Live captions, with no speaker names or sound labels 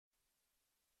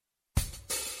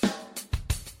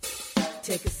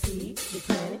take a seed, you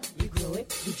plant it, you grow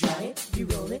it, you dry it, you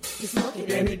roll it, you smoke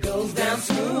it, and it goes down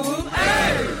smooth.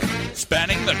 Hey!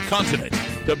 Spanning the continent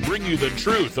to bring you the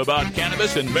truth about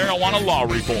cannabis and marijuana law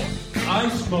reform. I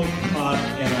smoke pot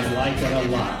and I like it a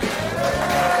lot.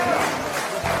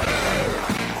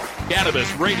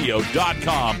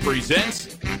 CannabisRadio.com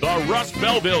presents The Russ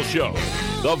Belville Show,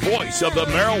 the voice of the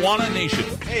marijuana nation.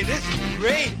 Hey, this is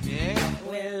great, man.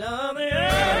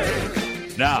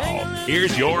 Now,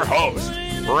 here's your host,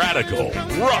 Radical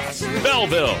Russ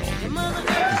Belville.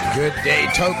 Good day,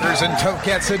 tokers and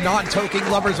tokettes and non-toking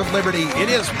lovers of liberty. It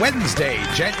is Wednesday,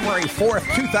 January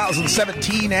 4th,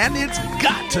 2017, and it's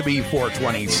got to be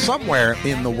 420 somewhere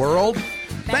in the world.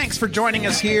 Thanks for joining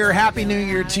us here. Happy New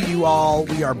Year to you all.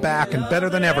 We are back and better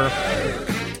than ever.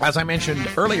 As I mentioned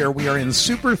earlier, we are in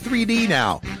Super 3D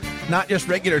now. Not just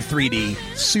regular 3D,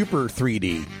 Super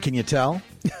 3D. Can you tell?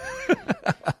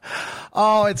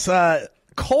 Oh, it's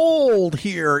cold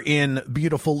here in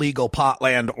beautiful legal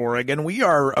Potland, Oregon. We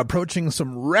are approaching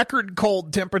some record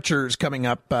cold temperatures coming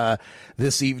up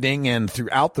this evening and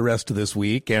throughout the rest of this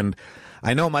week. And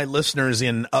I know my listeners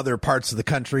in other parts of the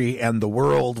country and the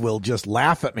world will just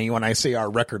laugh at me when I say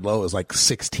our record low is like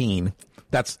 16.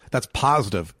 That's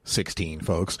positive 16,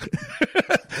 folks.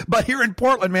 But here in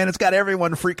Portland, man, it's got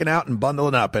everyone freaking out and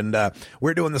bundling up. And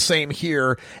we're doing the same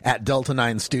here at Delta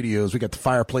 9 Studios. We got the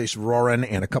fireplace roaring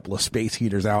and a couple of space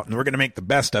heaters out, and we're going to make the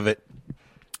best of it.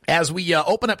 As we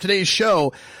open up today's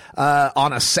show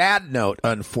on a sad note,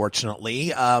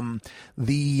 unfortunately, the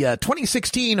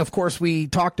 2016, of course, we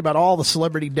talked about all the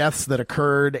celebrity deaths that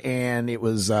occurred, and it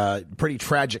was pretty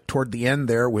tragic toward the end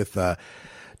there with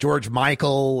George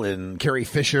Michael and Carrie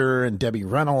Fisher and Debbie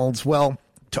Reynolds. Well,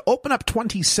 to open up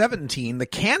 2017, the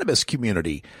cannabis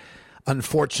community,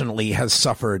 unfortunately, has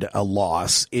suffered a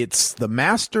loss. It's the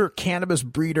master cannabis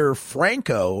breeder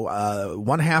Franco,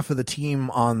 one half of the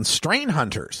team on Strain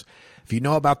Hunters. If you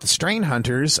know about the Strain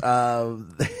Hunters,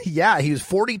 he was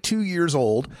 42 years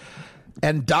old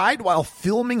and died while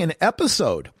filming an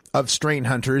episode of Strain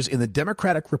Hunters in the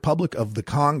Democratic Republic of the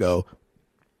Congo.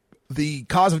 The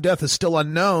cause of death is still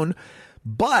unknown,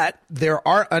 but there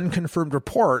are unconfirmed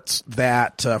reports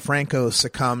that Franco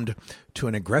succumbed to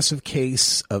an aggressive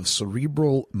case of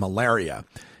cerebral malaria.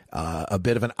 A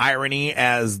bit of an irony,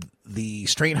 as the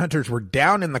Strain Hunters were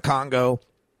down in the Congo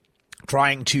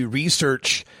trying to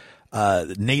research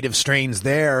native strains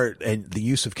there and the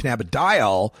use of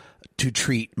cannabidiol to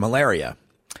treat malaria.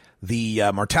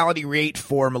 The mortality rate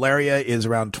for malaria is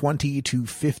around 20 to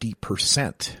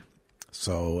 50%.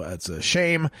 So it's a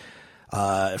shame.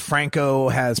 Franco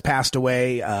has passed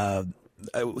away.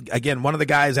 Again, one of the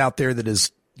guys out there that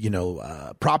is,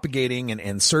 propagating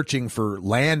and searching for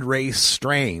landrace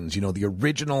strains, the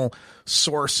original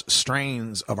source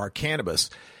strains of our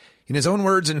cannabis. In his own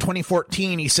words, in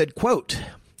 2014, he said, quote,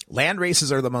 "Land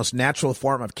races are the most natural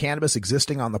form of cannabis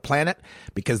existing on the planet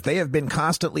because they have been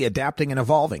constantly adapting and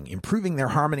evolving, improving their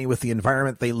harmony with the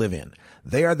environment they live in.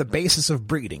 They are the basis of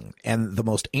breeding and the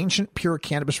most ancient pure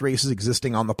cannabis races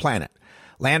existing on the planet.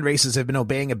 Land races have been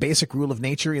obeying a basic rule of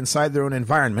nature inside their own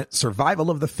environment,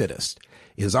 survival of the fittest.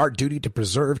 It is our duty to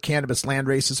preserve cannabis land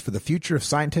races for the future of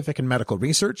scientific and medical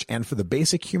research and for the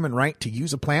basic human right to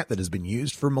use a plant that has been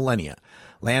used for millennia.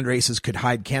 Land races could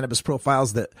hide cannabis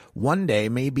profiles that one day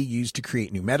may be used to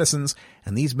create new medicines,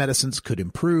 and these medicines could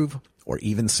improve or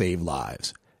even save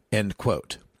lives." End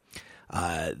quote.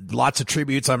 Lots of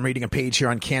tributes. I'm reading a page here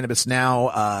on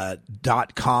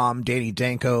CannabisNow.com. Danny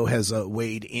Danko has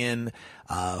weighed in,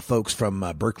 folks from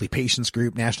Berkeley Patients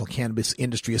Group, National Cannabis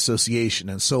Industry Association,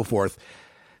 and so forth.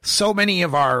 So many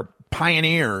of our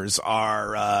pioneers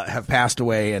have passed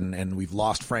away, and we've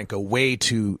lost Franco way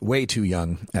too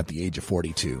young at the age of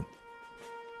 42.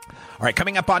 All right,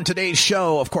 coming up on today's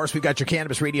show, of course, we've got your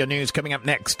Cannabis Radio News coming up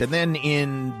next. And then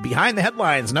in Behind the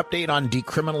Headlines, an update on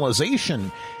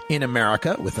decriminalization in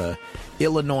America with a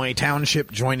Illinois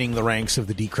township joining the ranks of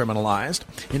the decriminalized.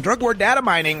 In Drug War Data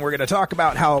Mining, we're going to talk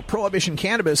about how prohibition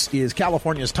cannabis is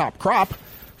California's top crop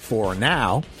for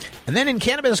now. And then in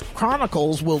Cannabis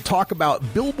Chronicles, we'll talk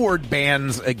about billboard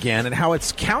bans again and how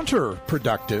it's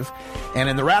counterproductive. And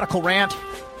in the Radical Rant,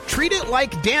 treat it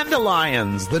like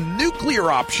dandelions, the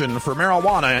nuclear option for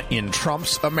marijuana in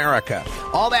Trump's America.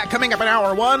 All that coming up in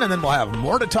Hour 1, and then we'll have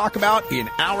more to talk about in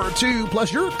Hour 2,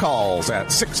 plus your calls at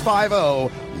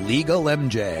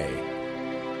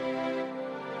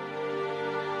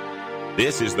 650-LEGAL-MJ.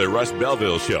 This is the Russ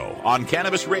Belville Show on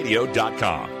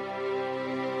CannabisRadio.com.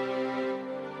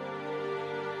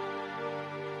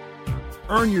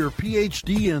 Earn your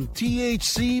PhD in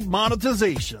THC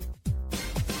monetization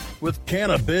with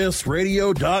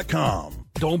CannabisRadio.com.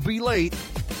 Don't be late.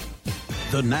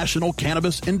 The National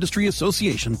Cannabis Industry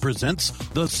Association presents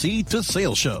the Seed to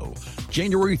Sale Show,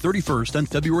 January 31st and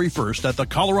February 1st at the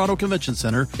Colorado Convention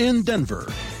Center in Denver.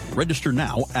 Register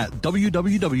now at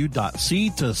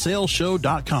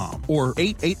www.seedtosaleshow.com or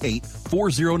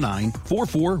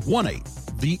 888-409-4418.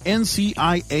 The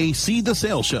NCIA Seed to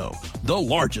Sale Show, the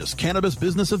largest cannabis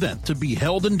business event to be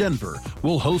held in Denver,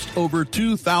 will host over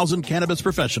 2,000 cannabis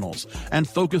professionals and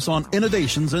focus on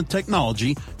innovations and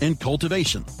technology in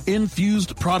cultivation,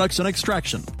 infused products and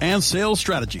extraction, and sales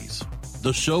strategies.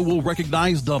 The show will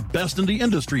recognize the best in the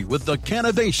industry with the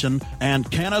Cannovation and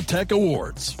Cannatech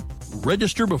Awards.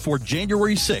 Register before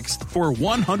January 6th for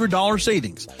 $100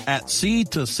 savings at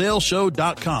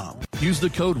seedtosaleshow.com. Use the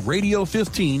code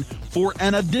RADIO15 for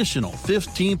an additional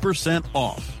 15%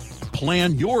 off.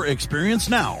 Plan your experience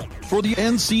now for the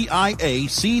NCIA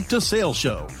Seed to Sale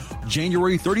Show,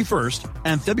 January 31st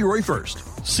and February 1st.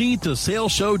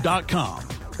 Seedtosaleshow.com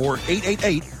or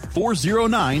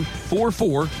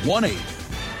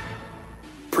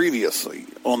 888-409-4418. Previously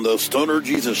on the Stoner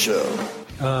Jesus Show.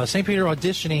 St. Peter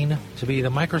auditioning to be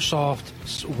the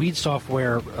Microsoft weed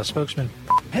software spokesman.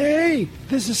 Hey,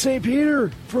 this is St. Peter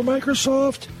for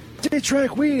Microsoft. They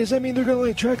track weed. Does that mean they're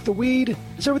going to track the weed?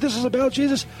 Is that what this is about,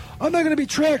 Jesus? I'm not going to be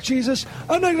tracked, Jesus.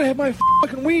 I'm not going to have my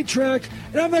fucking weed tracked,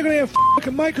 and I'm not going to have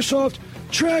fucking Microsoft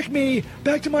track me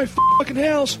back to my fucking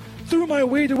house through my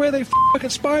weed to where they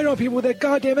fucking spied on people with that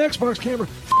goddamn Xbox camera.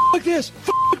 Fuck this.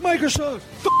 Fuck Microsoft.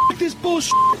 Fuck this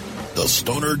bullshit. The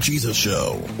Stoner Jesus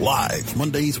Show, live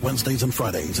Mondays, Wednesdays, and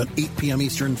Fridays at 8 p.m.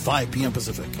 Eastern, 5 p.m.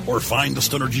 Pacific. Or find the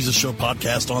Stoner Jesus Show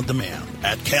podcast on demand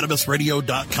at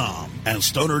CannabisRadio.com and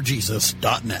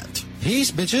StonerJesus.net.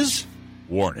 Peace, bitches.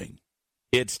 Warning.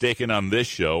 Hits taken on this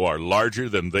show are larger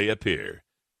than they appear.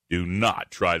 Do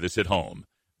not try this at home.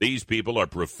 These people are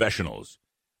professionals,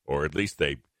 or at least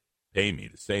they pay me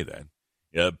to say that.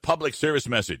 A public service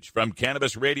message from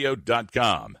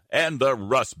CannabisRadio.com and the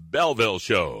Russ Belville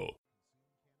Show.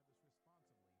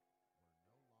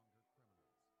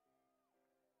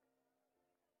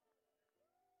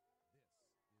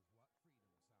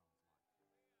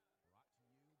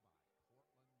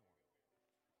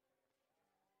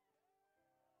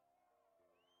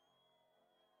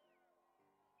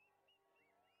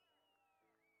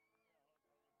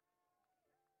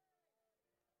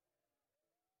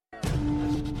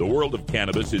 The world of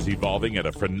cannabis is evolving at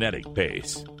a frenetic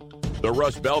pace. The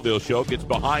Russ Belville Show gets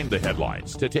behind the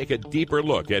headlines to take a deeper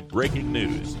look at breaking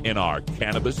news in our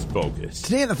Cannabis Focus.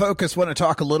 Today in the Focus, I want to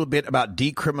talk a little bit about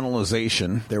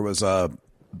decriminalization. There was a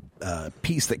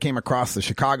piece that came across the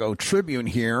Chicago Tribune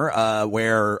here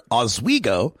where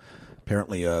Oswego,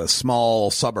 apparently a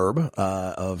small suburb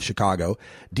of Chicago,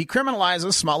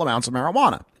 decriminalizes small amounts of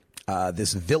marijuana.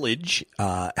 This village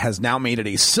has now made it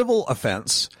a civil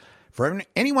offense for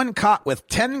anyone caught with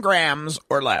 10 grams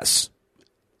or less.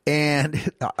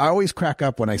 And I always crack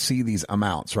up when I see these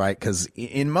amounts, right? Because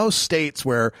in most states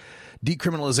where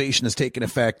decriminalization has taken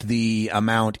effect, the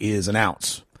amount is an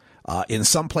ounce. In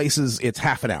some places, it's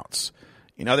half an ounce.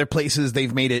 In other places,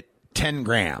 they've made it 10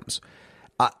 grams.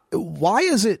 Why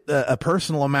is it a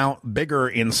personal amount bigger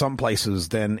in some places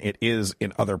than it is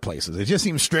in other places? It just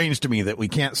seems strange to me that we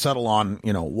can't settle on,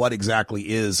 what exactly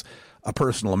is a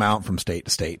personal amount from state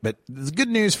to state. But it's good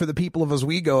news for the people of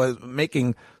Oswego,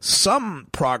 making some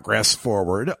progress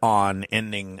forward on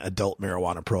ending adult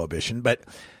marijuana prohibition. But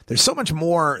there's so much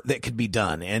more that could be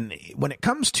done. And when it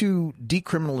comes to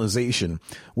decriminalization,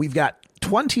 we've got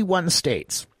 21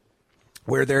 states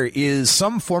where there is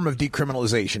some form of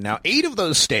decriminalization. Now, 8 of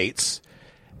those states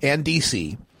and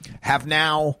D.C. have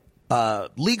now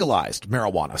legalized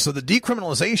marijuana. So the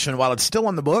decriminalization, while it's still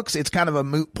on the books, it's kind of a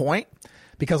moot point.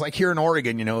 Because like here in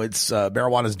Oregon, it's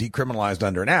marijuana is decriminalized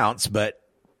under an ounce, but,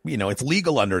 it's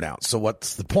legal under an ounce. So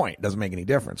what's the point? It doesn't make any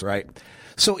difference, right?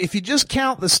 So if you just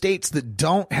count the states that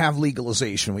don't have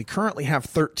legalization, we currently have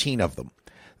 13 of them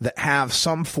that have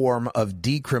some form of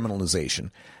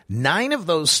decriminalization. 9 of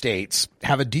those states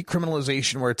have a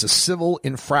decriminalization where it's a civil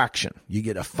infraction. You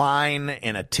get a fine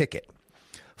and a ticket.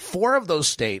 4 of those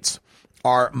states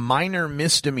are minor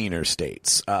misdemeanor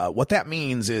states. What that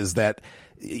means is that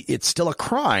it's still a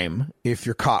crime if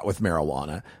you're caught with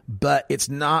marijuana, but it's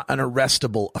not an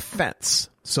arrestable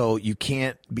offense. So you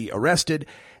can't be arrested,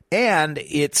 and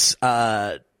it's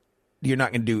you're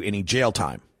not going to do any jail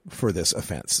time for this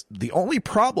offense. The only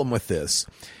problem with this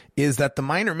is that the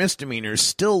minor misdemeanors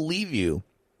still leave you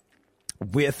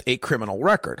with a criminal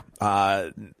record.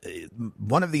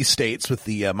 One of these states with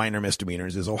the minor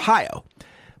misdemeanors is Ohio,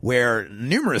 where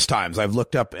numerous times I've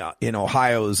looked up in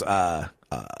Ohio's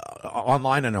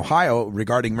online in Ohio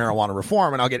regarding marijuana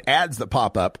reform, and I'll get ads that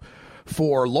pop up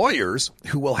for lawyers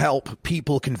who will help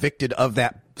people convicted of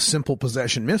that simple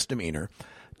possession misdemeanor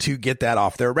to get that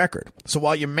off their record. So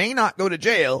while you may not go to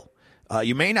jail,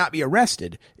 you may not be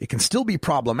arrested, it can still be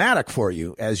problematic for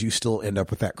you as you still end up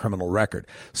with that criminal record.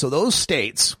 So those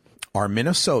states are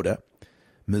Minnesota,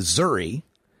 Missouri,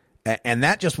 and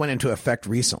that just went into effect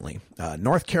recently,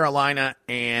 North Carolina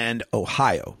and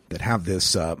Ohio that have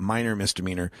this minor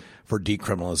misdemeanor for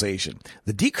decriminalization.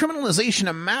 The decriminalization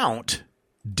amount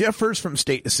differs from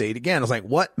state to state. Again, it's like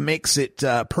what makes it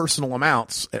personal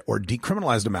amounts or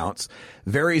decriminalized amounts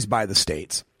varies by the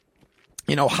states.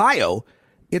 In Ohio,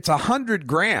 it's 100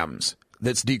 grams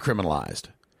that's decriminalized.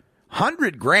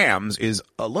 100 grams is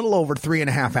a little over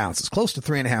 3.5 ounces, close to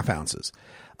 3.5 ounces.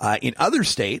 In other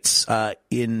states,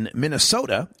 in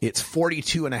Minnesota, it's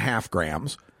 42.5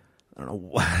 grams. I don't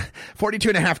know.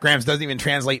 42.5 grams doesn't even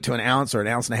translate to an ounce or an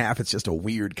ounce and a half. It's just a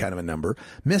weird kind of a number.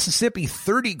 Mississippi,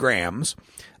 30 grams.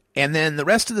 And then the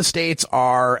rest of the states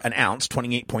are an ounce,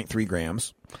 28.3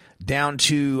 grams. Down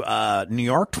to New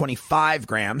York, 25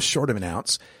 grams, short of an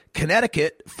ounce.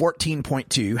 Connecticut,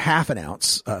 14.2, half an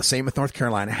ounce. Same with North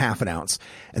Carolina, half an ounce.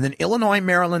 And then Illinois,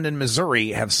 Maryland, and Missouri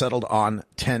have settled on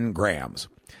 10 grams.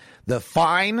 The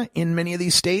fine in many of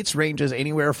these states ranges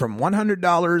anywhere from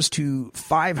 $100 to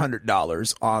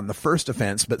 $500 on the first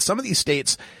offense, but some of these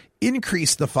states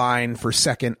increase the fine for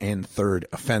second and third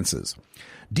offenses.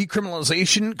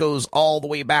 Decriminalization goes all the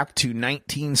way back to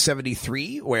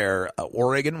 1973, where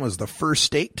Oregon was the first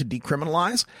state to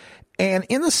decriminalize. And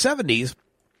in the 70s,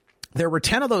 there were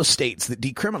 10 of those states that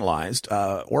decriminalized,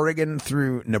 Oregon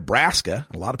through Nebraska.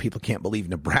 A lot of people can't believe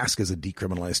Nebraska is a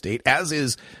decriminalized state, as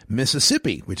is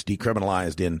Mississippi, which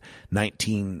decriminalized in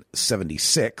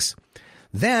 1976.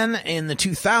 Then in the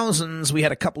 2000s, we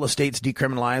had a couple of states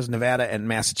decriminalized, Nevada and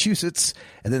Massachusetts.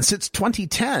 And then since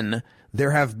 2010,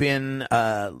 there have been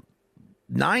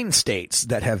 9 states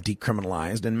that have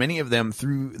decriminalized, and many of them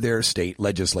through their state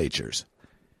legislatures.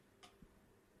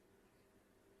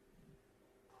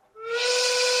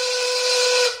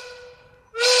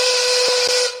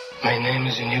 My name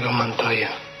is Inigo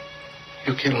Montoya.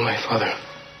 You killed my father.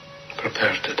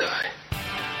 Prepare to die.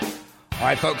 All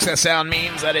right, folks, that sound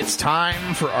means that it's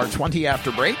time for our 20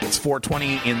 after break. It's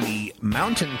 4:20 in the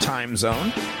Mountain Time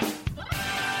Zone.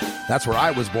 That's where I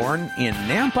was born, in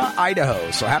Nampa, Idaho.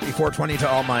 So happy 420 to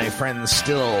all my friends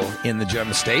still in the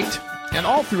Gem State and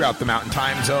all throughout the Mountain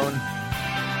Time Zone,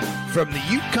 from the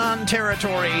Yukon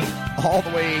Territory all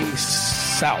the way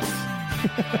south.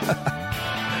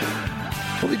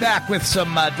 We'll be back with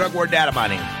some drug war data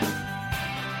mining.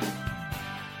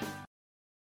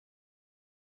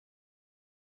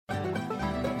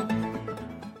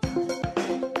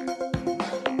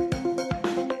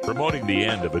 Promoting the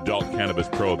end of adult cannabis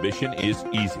prohibition is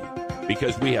easy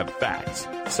because we have facts,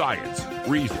 science,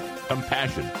 reason,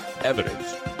 compassion,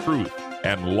 evidence, truth,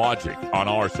 and logic on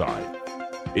our side.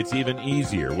 It's even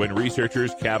easier when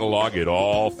researchers catalog it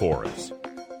all for us.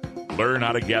 Learn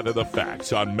how to gather the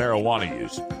facts on marijuana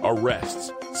use, arrests,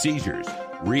 seizures,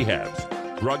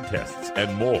 rehabs, drug tests,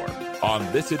 and more on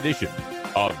this edition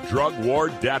of Drug War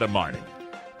Data Mining.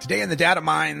 Today in the Data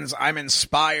Mines, I'm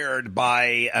inspired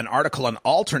by an article on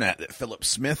Alternet that Philip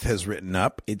Smith has written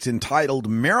up. It's entitled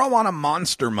Marijuana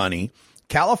Monster Money.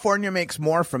 California makes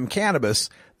more from cannabis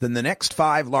than the next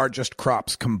 5 largest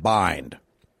crops combined.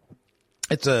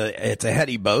 It's a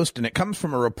heady boast, and it comes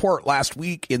from a report last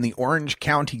week in the Orange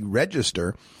County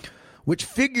Register, which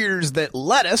figures that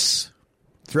lettuce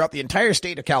throughout the entire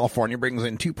state of California brings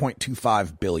in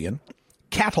 $2.25 billion.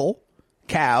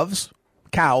 Cows,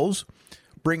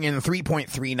 bring in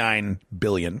 $3.39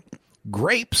 billion.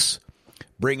 Grapes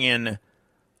bring in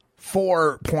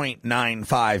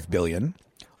 $4.95 billion.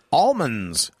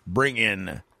 Almonds bring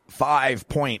in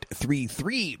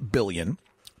 $5.33 billion.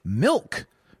 Milk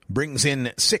brings in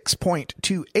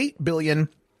 $6.28 billion.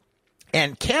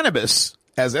 And cannabis,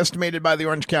 as estimated by the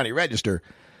Orange County Register,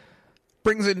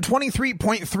 brings in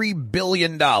 $23.3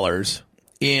 billion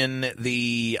in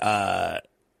the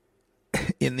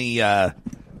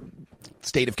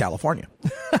state of California.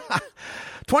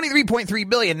 $23.3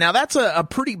 billion. Now, that's a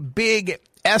pretty big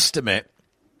estimate,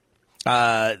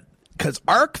 because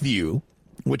ArcView,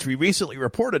 which we recently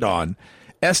reported on,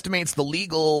 estimates the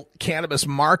legal cannabis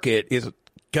market is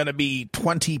going to be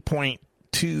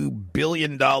 $20.2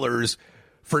 billion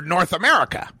for North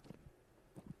America.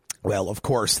 Well, of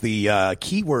course, the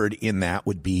key word in that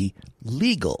would be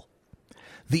legal.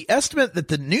 The estimate that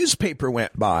the newspaper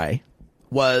went by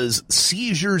was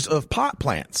seizures of pot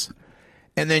plants,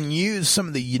 and then used some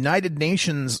of the United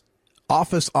Nations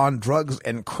Office on Drugs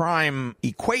and Crime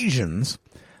equations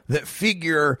that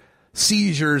figure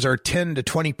seizures are 10 to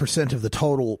 20% of the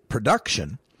total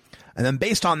production. And then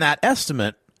based on that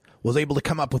estimate, was able to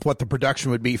come up with what the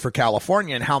production would be for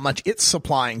California and how much it's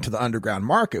supplying to the underground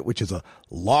market, which is a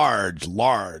large,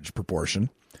 large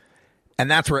proportion. And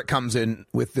that's where it comes in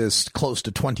with this close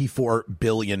to $24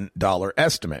 billion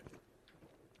estimate.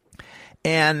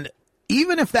 And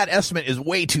even if that estimate is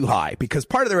way too high, because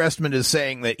part of their estimate is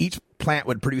saying that each plant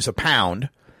would produce a pound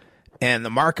and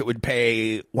the market would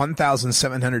pay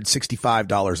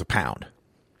 $1,765 a pound.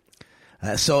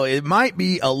 So it might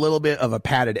be a little bit of a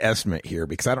padded estimate here,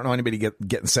 because I don't know anybody getting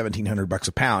 $1,700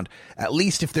 a pound, at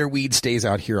least if their weed stays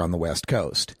out here on the West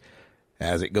Coast.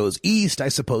 As it goes east, I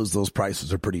suppose those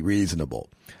prices are pretty reasonable.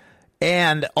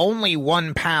 And only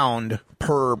 1 pound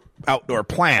per outdoor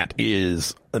plant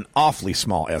is an awfully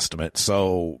small estimate,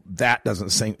 so that doesn't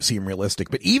seem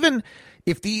realistic. But even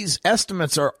if these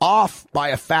estimates are off by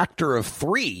a factor of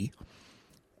 3,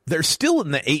 they're still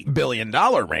in the $8 billion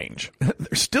range.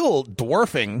 They're still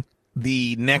dwarfing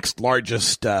the next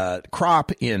largest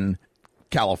crop in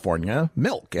California,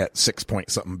 milk, at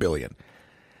 6-point-something billion.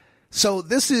 So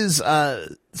this is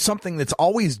something that's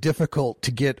always difficult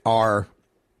to get our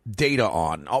data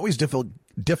on, always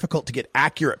difficult to get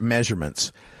accurate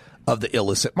measurements of the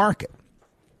illicit market.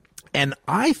 And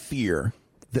I fear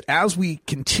that as we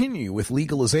continue with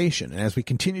legalization and as we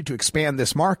continue to expand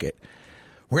this market,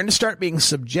 we're going to start being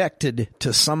subjected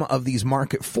to some of these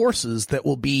market forces that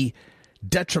will be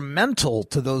detrimental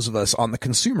to those of us on the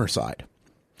consumer side.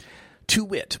 To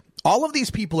wit, all of these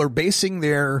people are basing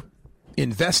their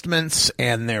investments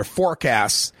and their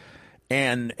forecasts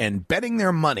and betting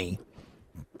their money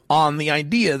on the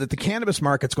idea that the cannabis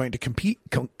market's going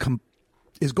to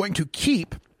is going to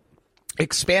keep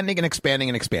expanding and expanding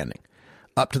and expanding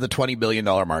up to the $20 billion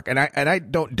mark. And I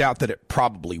don't doubt that it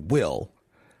probably will.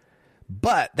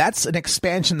 But that's an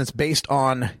expansion that's based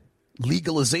on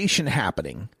legalization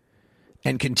happening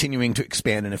and continuing to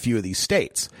expand in a few of these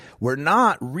states. We're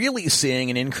not really seeing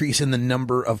an increase in the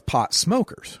number of pot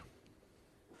smokers.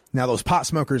 Now, those pot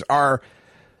smokers are,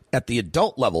 at the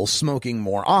adult level, smoking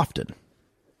more often.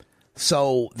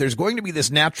 So there's going to be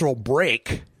this natural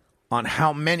break on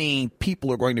how many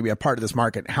people are going to be a part of this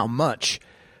market, how much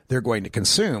they're going to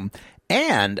consume.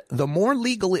 And the more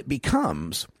legal it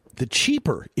becomes, the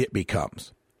cheaper it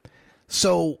becomes.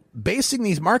 So basing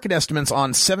these market estimates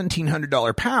on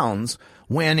 $1,700 pounds,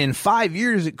 when in 5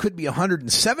 years it could be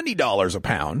 $170 a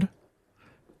pound,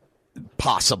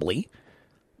 possibly,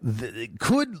 it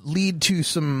could lead to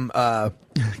some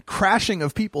crashing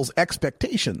of people's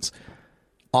expectations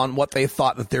on what they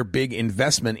thought that their big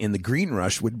investment in the green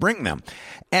rush would bring them.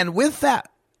 And with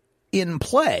that in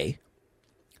play,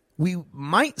 we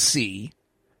might see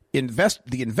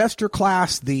the investor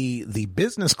class, the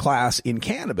business class in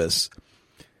cannabis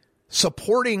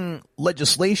supporting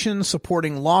legislation,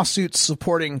 supporting lawsuits,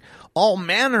 supporting all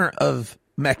manner of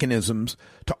mechanisms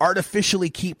to artificially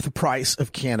keep the price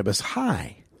of cannabis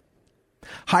high.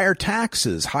 Higher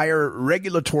taxes, higher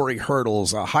regulatory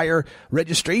hurdles, higher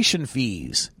registration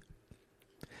fees.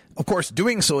 Of course,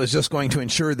 doing so is just going to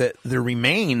ensure that there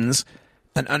remains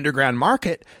an underground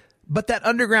market, but that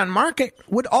underground market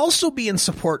would also be in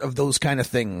support of those kind of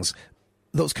things,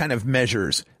 those kind of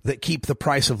measures that keep the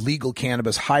price of legal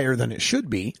cannabis higher than it should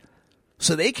be,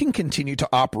 so they can continue to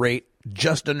operate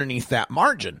just underneath that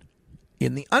margin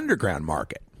in the underground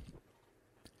market.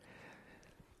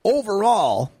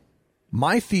 Overall,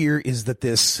 my fear is that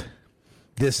this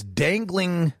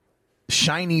dangling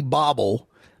shiny bauble,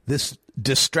 this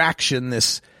distraction,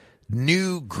 this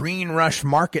new green rush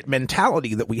market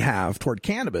mentality that we have toward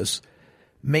cannabis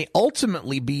may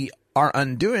ultimately be our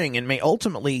undoing and may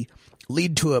ultimately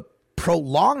lead to a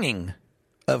prolonging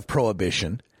of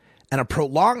prohibition and a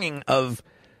prolonging of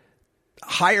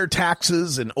higher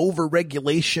taxes and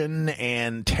over-regulation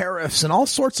and tariffs and all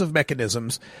sorts of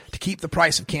mechanisms to keep the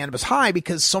price of cannabis high,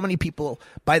 because so many people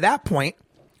by that point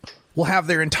will have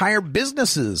their entire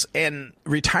businesses and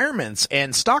retirements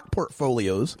and stock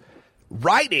portfolios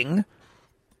riding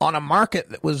on a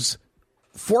market that was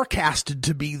forecasted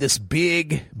to be this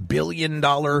big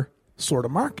billion-dollar sort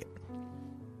of market.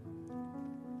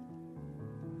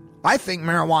 I think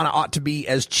marijuana ought to be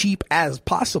as cheap as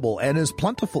possible and as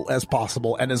plentiful as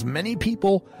possible, and as many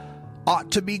people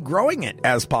ought to be growing it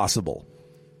as possible.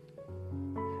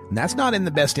 And that's not in the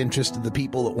best interest of the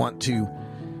people that want to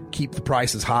keep the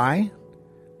prices high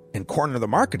and corner the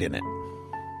market in it.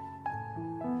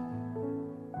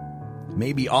 It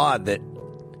may be odd that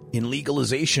in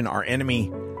legalization our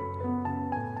enemy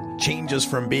changes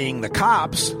from being the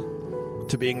cops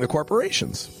to being the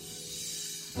corporations.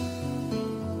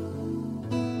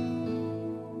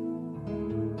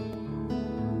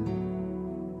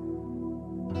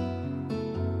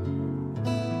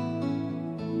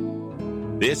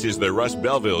 This is the Russ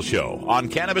Belville Show on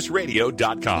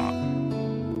CannabisRadio.com.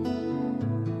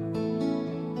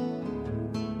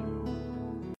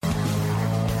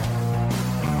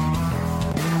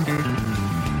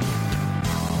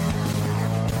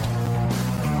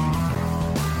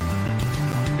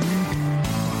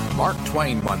 Mark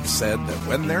Twain once said that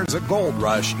when there's a gold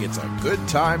rush, it's a good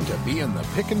time to be in the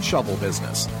pick and shovel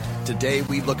business. Today,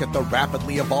 we look at the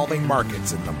rapidly evolving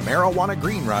markets in the marijuana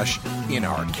green rush in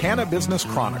our Cannabis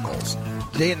Chronicles.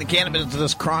 Today in the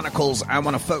Cannabis Chronicles, I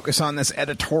want to focus on this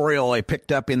editorial I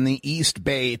picked up in the East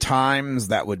Bay Times.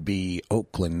 That would be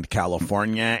Oakland,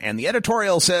 California. And the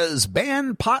editorial says,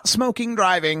 ban pot smoking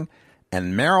driving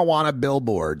and marijuana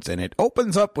billboards. And it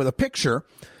opens up with a picture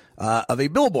of a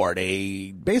billboard,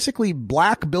 a basically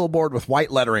black billboard with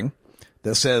white lettering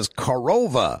that says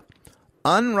Corova,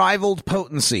 unrivaled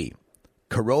potency,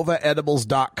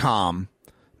 CorovaEdibles.com,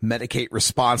 medicate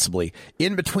responsibly.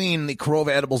 In between the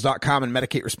CorovaEdibles.com and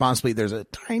medicate responsibly, there's a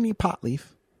tiny pot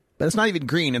leaf, but it's not even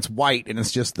green. It's white, and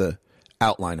it's just the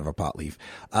outline of a pot leaf.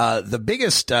 The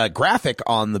biggest graphic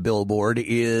on the billboard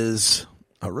is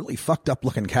a really fucked up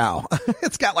looking cow.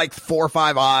 It's got like 4 or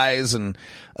 5 eyes and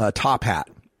a top hat.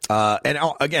 And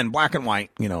again, black and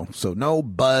white, so no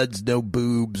buds, no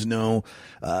boobs, no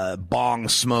bong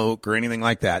smoke or anything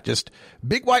like that. Just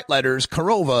big white letters,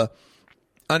 Corova,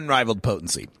 unrivaled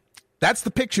potency. That's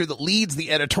the picture that leads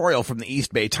the editorial from the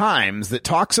East Bay Times that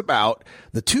talks about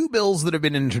the 2 bills that have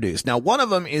been introduced. Now, one of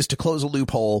them is to close a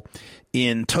loophole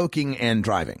in toking and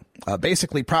driving.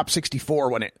 Basically, Prop 64,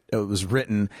 when it was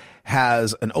written,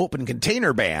 has an open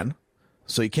container ban,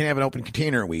 so you can't have an open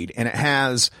container of weed, and it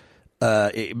has...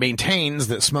 it maintains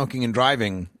that smoking and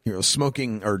driving,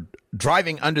 smoking or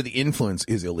driving under the influence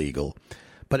is illegal,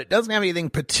 but it doesn't have anything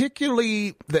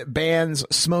particularly that bans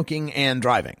smoking and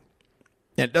driving.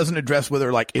 And it doesn't address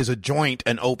whether, is a joint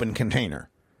an open container,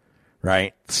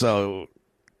 right? So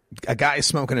a guy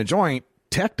smoking a joint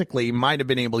technically might have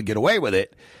been able to get away with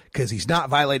it because he's not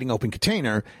violating open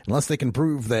container unless they can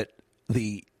prove that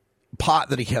the pot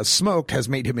that he has smoked has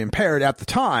made him impaired at the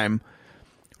time,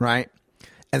 right?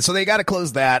 And so they got to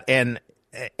close that, and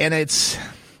it's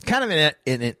kind of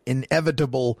an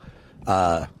inevitable,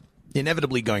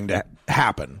 inevitably going to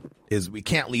happen. Is we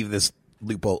can't leave this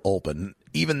loophole open,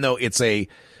 even though it's a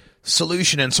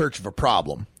solution in search of a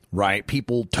problem, right?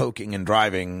 People toking and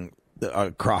driving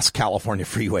across California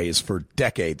freeways for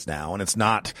decades now, and it's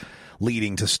not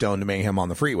leading to stoned mayhem on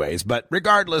the freeways. But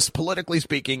regardless, politically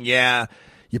speaking, yeah,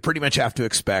 you pretty much have to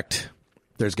expect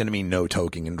there's going to be no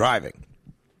toking and driving.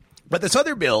 But this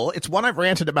other bill, it's one I've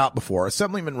ranted about before.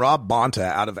 Assemblyman Rob Bonta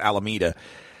out of Alameda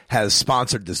has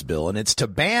sponsored this bill, and it's to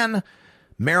ban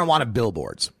marijuana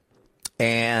billboards.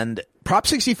 And Prop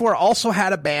 64 also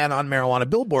had a ban on marijuana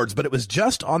billboards, but it was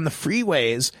just on the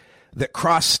freeways that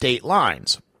cross state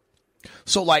lines.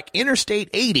 So like Interstate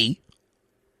 80,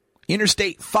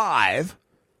 Interstate 5,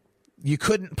 you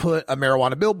couldn't put a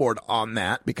marijuana billboard on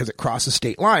that because it crosses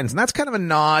state lines. And that's kind of a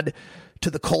nod to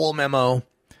the Cole memo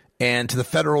and to the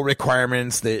federal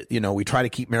requirements that, we try to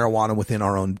keep marijuana within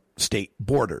our own state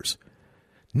borders.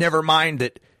 Never mind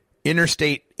that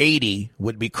Interstate 80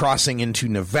 would be crossing into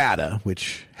Nevada,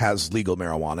 which has legal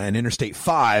marijuana, and Interstate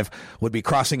 5 would be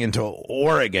crossing into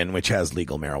Oregon, which has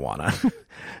legal marijuana.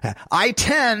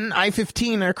 I-10,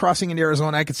 I-15 are crossing into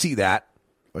Arizona. I could see that.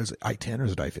 Or is it I-10 or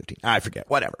is it I-15? I forget.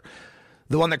 Whatever.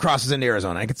 The one that crosses into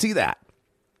Arizona. I could see that.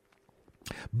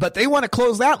 But they want to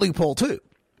close that loophole too,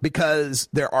 because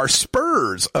there are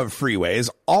spurs of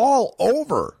freeways all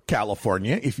over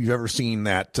California. If you've ever seen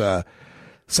that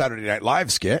Saturday Night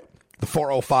Live skit, the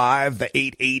 405, the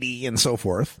 880, and so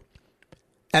forth.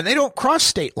 And they don't cross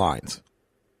state lines.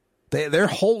 They're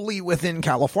wholly within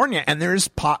California, and there's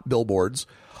pot billboards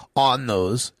on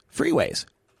those freeways.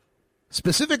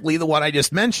 Specifically, the one I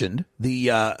just mentioned, the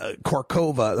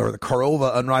Corcova or the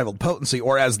Corova Unrivaled Potency,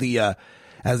 or as the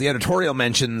editorial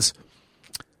mentions,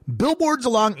 billboards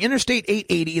along Interstate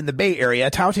 880 in the Bay Area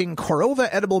touting Corova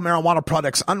edible marijuana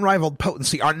products' unrivaled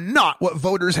potency are not what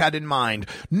voters had in mind,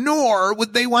 nor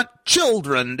would they want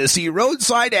children to see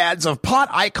roadside ads of pot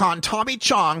icon Tommy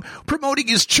Chong promoting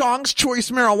his Chong's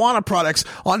Choice marijuana products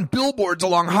on billboards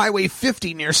along Highway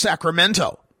 50 near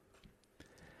Sacramento.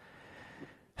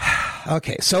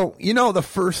 Okay, so the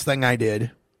first thing I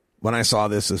did when I saw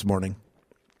this morning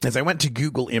is I went to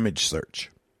Google image search.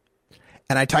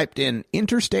 And I typed in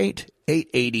Interstate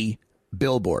 880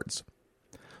 billboards.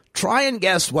 Try and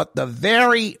guess what the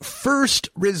very first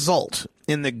result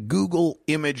in the Google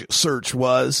image search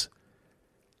was.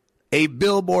 A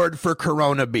billboard for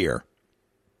Corona beer.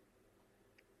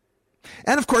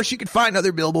 And, of course, you could find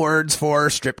other billboards for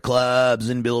strip clubs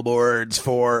and billboards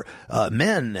for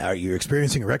men. Are you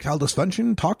experiencing erectile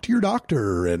dysfunction? Talk to your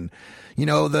doctor. And, you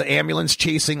know, the ambulance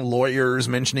chasing lawyers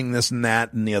mentioning this and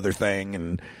that and the other thing.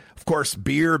 And, of course,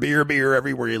 beer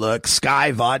everywhere you look.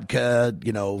 Sky vodka,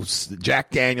 you know,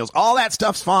 Jack Daniels. All that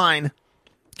stuff's fine.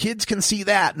 Kids can see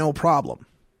that, no problem.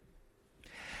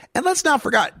 And let's not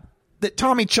forget that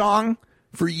Tommy Chong,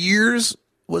 for years,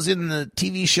 was in the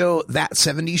TV show That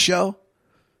 70s Show.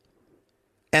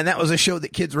 And that was a show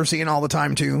that kids were seeing all the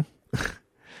time, too.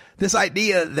 This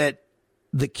idea that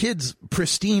the kids'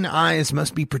 pristine eyes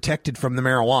must be protected from the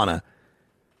marijuana,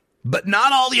 but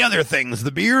not all the other things,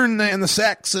 the beer and the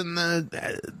sex and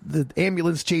the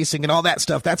ambulance chasing and all that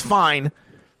stuff. That's fine.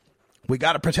 We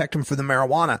got to protect them from the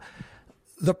marijuana.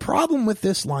 The problem with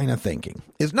this line of thinking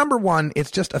is, number one, it's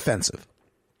just offensive.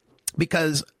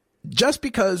 Because just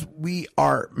because we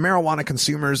are marijuana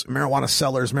consumers, marijuana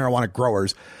sellers, marijuana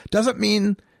growers, doesn't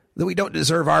mean that we don't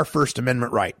deserve our First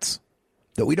Amendment rights,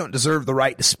 that we don't deserve the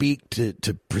right to speak, to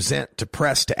present, to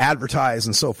press, to advertise,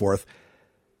 and so forth,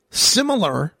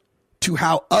 similar to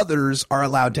how others are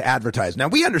allowed to advertise. Now,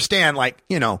 we understand, like,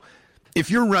 you know,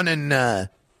 if you're running,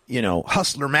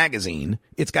 Hustler magazine,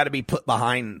 it's got to be put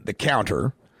behind the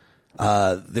counter.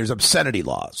 There's obscenity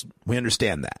laws. We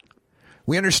understand that.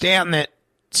 We understand that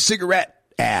cigarette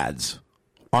ads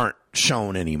aren't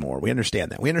shown anymore. We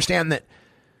understand that. We understand that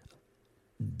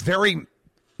very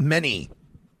many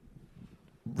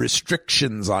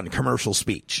restrictions on commercial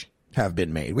speech have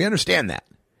been made. We understand that.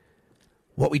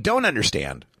 What we don't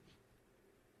understand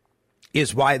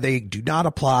is why they do not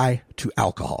apply to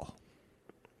alcohol.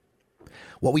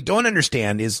 What we don't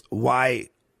understand is why,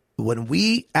 when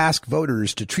we ask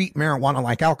voters to treat marijuana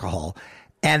like alcohol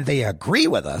and they agree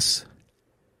with us,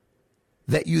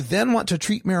 that you then want to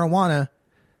treat marijuana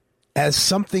as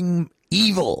something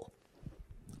evil,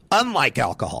 unlike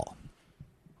alcohol.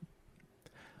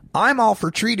 I'm all for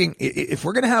treating, if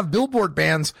we're going to have billboard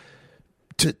bans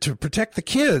to protect the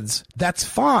kids, that's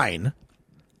fine,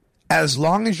 as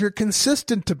long as you're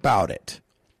consistent about it.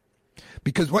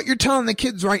 Because what you're telling the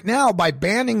kids right now by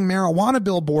banning marijuana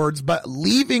billboards but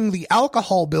leaving the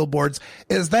alcohol billboards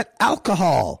is that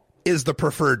alcohol is the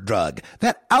preferred drug.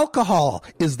 That alcohol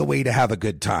is the way to have a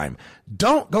good time.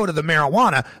 Don't go to the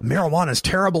marijuana. Marijuana is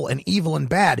terrible and evil and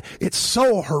bad. It's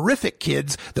so horrific,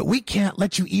 kids, that we can't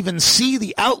let you even see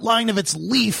the outline of its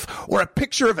leaf or a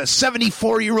picture of a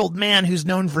 74-year-old man who's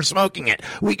known for smoking it.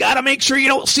 We got to make sure you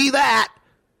don't see that.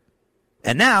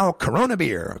 And now, Corona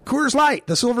beer, Coors Light,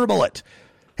 the silver bullet.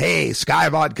 Hey, Sky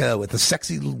vodka with the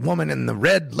sexy woman in the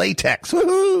red latex.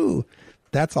 Woohoo!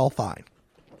 That's all fine.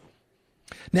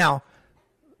 Now,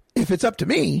 if it's up to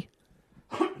me,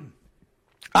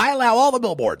 I allow all the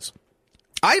billboards.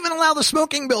 I even allow the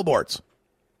smoking billboards.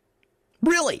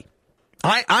 Really.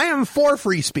 I am for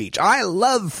free speech. I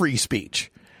love free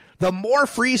speech. The more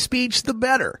free speech, the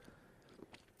better.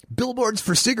 Billboards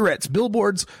for cigarettes,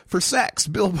 billboards for sex,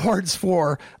 billboards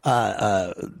for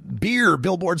beer,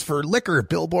 billboards for liquor,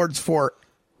 billboards for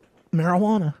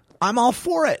marijuana. I'm all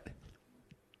for it.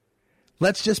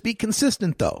 Let's just be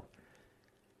consistent, though.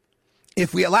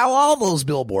 If we allow all those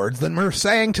billboards, then we're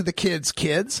saying to the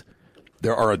kids,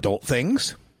 there are adult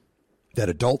things that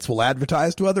adults will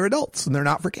advertise to other adults, and they're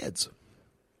not for kids.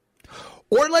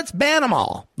 Or let's ban them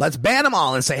all. Let's ban them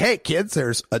all and say, hey, kids,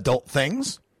 there's adult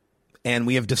things, and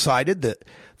we have decided that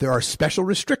there are special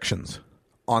restrictions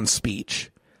on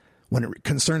speech when it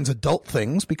concerns adult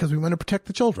things because we want to protect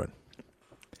the children.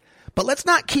 But let's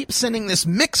not keep sending this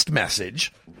mixed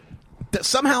message that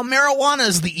somehow marijuana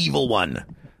is the evil one.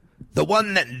 The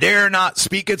one that dare not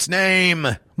speak its name,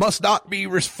 must not be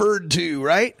referred to,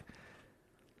 right?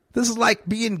 This is like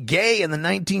being gay in the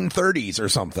 1930s or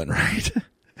something, right?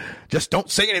 Just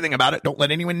don't say anything about it. Don't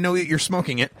let anyone know that you're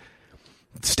smoking it.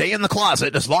 Stay in the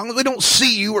closet. As long as they don't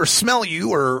see you or smell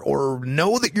you or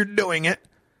know that you're doing it,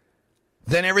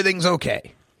 then everything's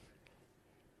okay.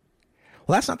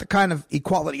 Well, that's not the kind of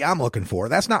equality I'm looking for.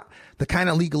 That's not the kind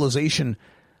of legalization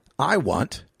I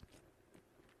want.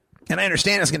 And I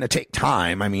understand it's going to take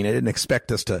time. I mean, I didn't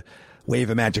expect us to wave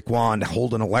a magic wand,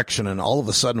 hold an election, and all of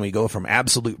a sudden we go from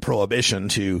absolute prohibition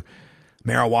to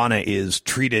marijuana is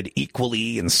treated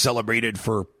equally and celebrated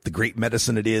for the great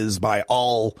medicine it is by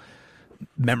all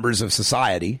members of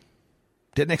society.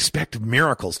 Didn't expect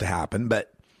miracles to happen,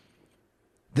 but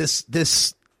this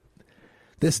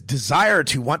desire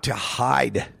to want to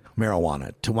hide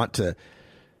marijuana, to want to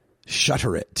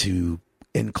shutter it, to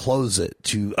enclose it,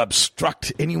 to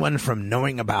obstruct anyone from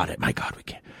knowing about it. My God,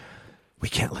 we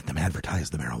can't let them advertise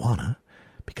the marijuana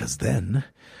because then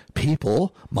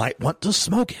people might want to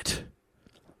smoke it.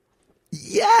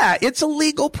 Yeah, it's a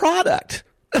legal product.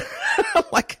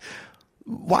 Like,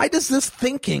 why does this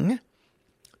thinking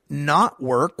not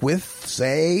work with,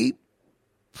 say,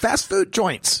 fast food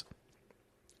joints?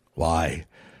 Why,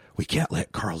 we can't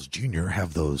let Carl's Jr.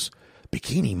 have those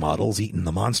bikini models eating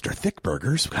the Monster Thick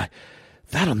Burgers.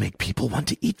 That'll make people want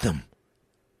to eat them.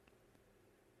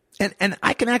 And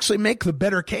I can actually make the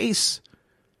better case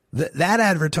that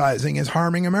advertising is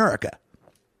harming America.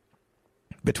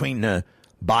 Between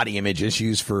body image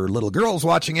issues for little girls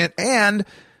watching it and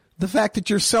the fact that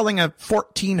you're selling a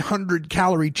 1,400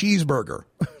 calorie cheeseburger,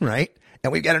 right?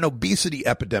 And we've got an obesity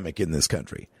epidemic in this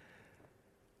country.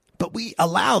 But we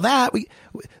allow that.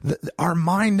 Our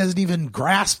mind doesn't even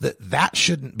grasp that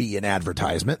shouldn't be an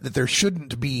advertisement, that there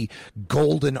shouldn't be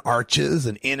Golden Arches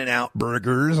and In-N-Out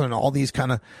burgers and all these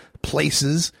kind of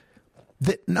places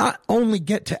that not only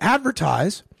get to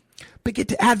advertise, but get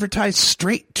to advertise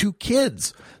straight to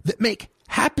kids, that make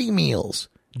Happy Meals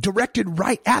directed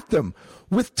right at them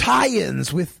with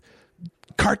tie-ins with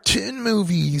cartoon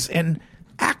movies and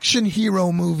action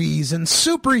hero movies and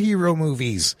superhero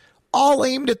movies, all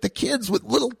aimed at the kids with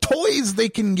little toys they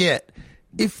can get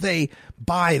if they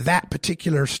buy that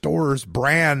particular store's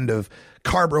brand of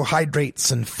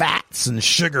carbohydrates and fats and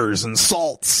sugars and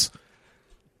salts.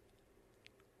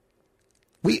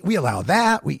 We allow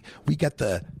that. We get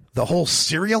the whole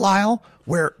cereal aisle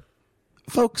where,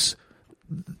 folks,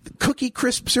 Cookie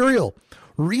Crisp cereal,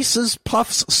 Reese's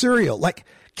Puffs cereal, like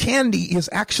candy is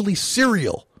actually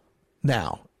cereal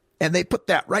now. And they put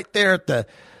that right there at the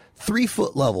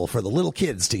 3-foot level for the little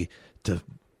kids to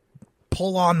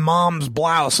pull on mom's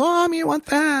blouse. Mom, you want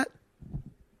that?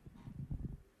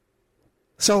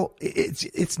 So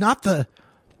it's not that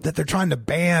they're trying to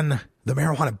ban the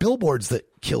marijuana billboards that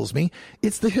kills me.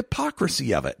 It's the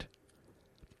hypocrisy of it.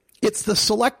 It's the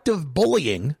selective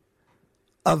bullying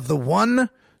of the one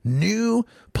new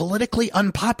politically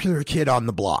unpopular kid on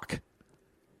the block.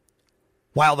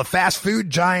 While the fast food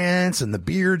giants and the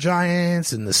beer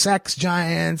giants and the sex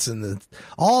giants and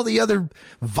all the other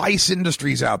vice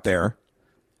industries out there,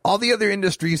 all the other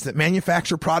industries that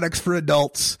manufacture products for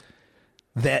adults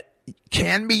that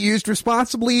can be used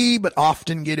responsibly but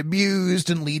often get abused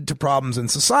and lead to problems in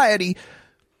society,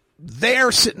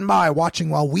 they're sitting by watching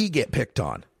while we get picked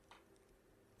on.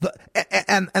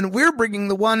 And we're bringing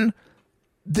the one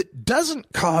that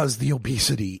doesn't cause the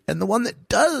obesity and the one that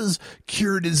does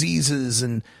cure diseases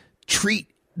and treat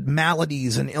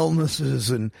maladies and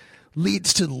illnesses and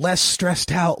leads to less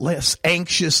stressed out, less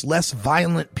anxious, less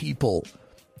violent people.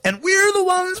 And we're the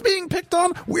ones being picked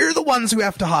on. We're the ones who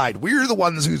have to hide. We're the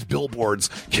ones whose billboards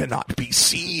cannot be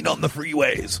seen on the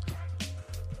freeways.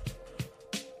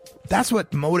 That's what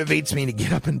motivates me to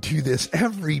get up and do this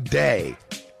every day.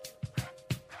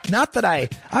 Not that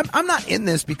I'm not in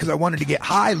this because I wanted to get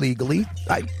high legally.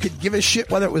 I could give a shit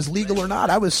whether it was legal or not.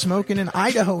 I was smoking in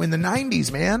Idaho in the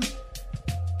 90s, man.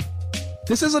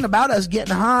 This isn't about us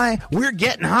getting high. We're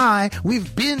getting high.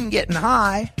 We've been getting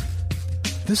high.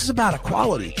 This is about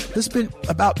equality. This has been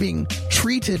about being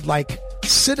treated like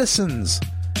citizens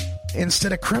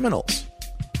instead of criminals.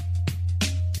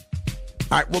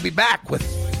 All right, we'll be back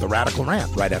with the Radical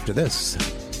Rant right after this.